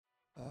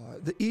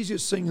the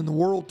easiest thing in the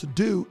world to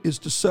do is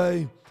to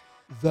say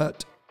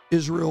that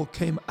Israel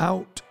came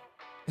out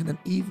in an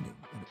evening,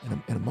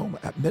 in a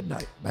moment, at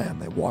midnight. Man,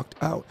 they walked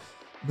out.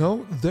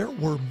 No, there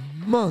were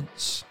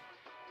months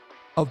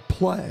of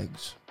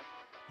plagues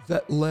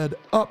that led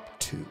up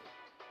to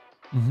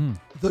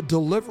the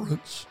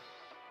deliverance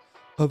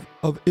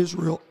of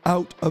Israel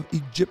out of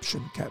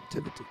Egyptian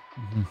captivity.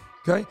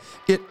 Okay?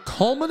 It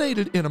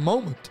culminated in a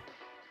moment,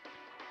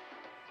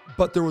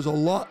 but there was a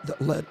lot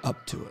that led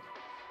up to it.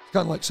 It's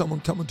kind of like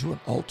someone coming to an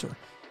altar.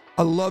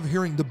 I love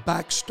hearing the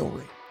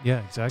backstory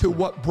to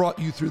what brought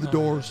you through the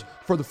doors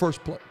for the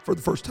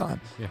first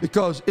time. Yeah.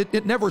 Because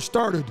it never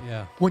started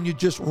when you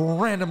just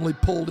randomly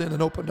pulled in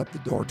and opened up the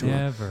door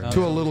to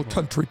a little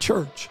country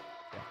church.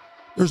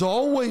 There's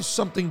always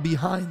something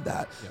behind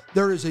that.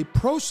 There is a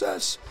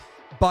process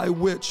by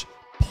which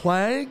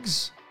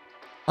plagues,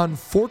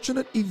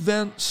 unfortunate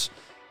events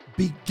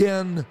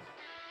begin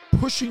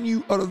pushing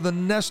you out of the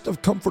nest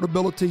of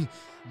comfortability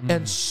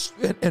and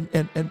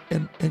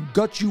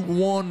got you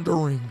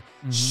wandering,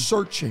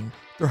 searching.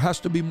 There has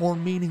to be more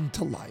meaning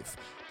to life.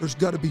 There's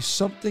got to be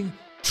something.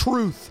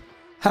 Truth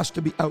has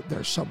to be out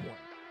there somewhere.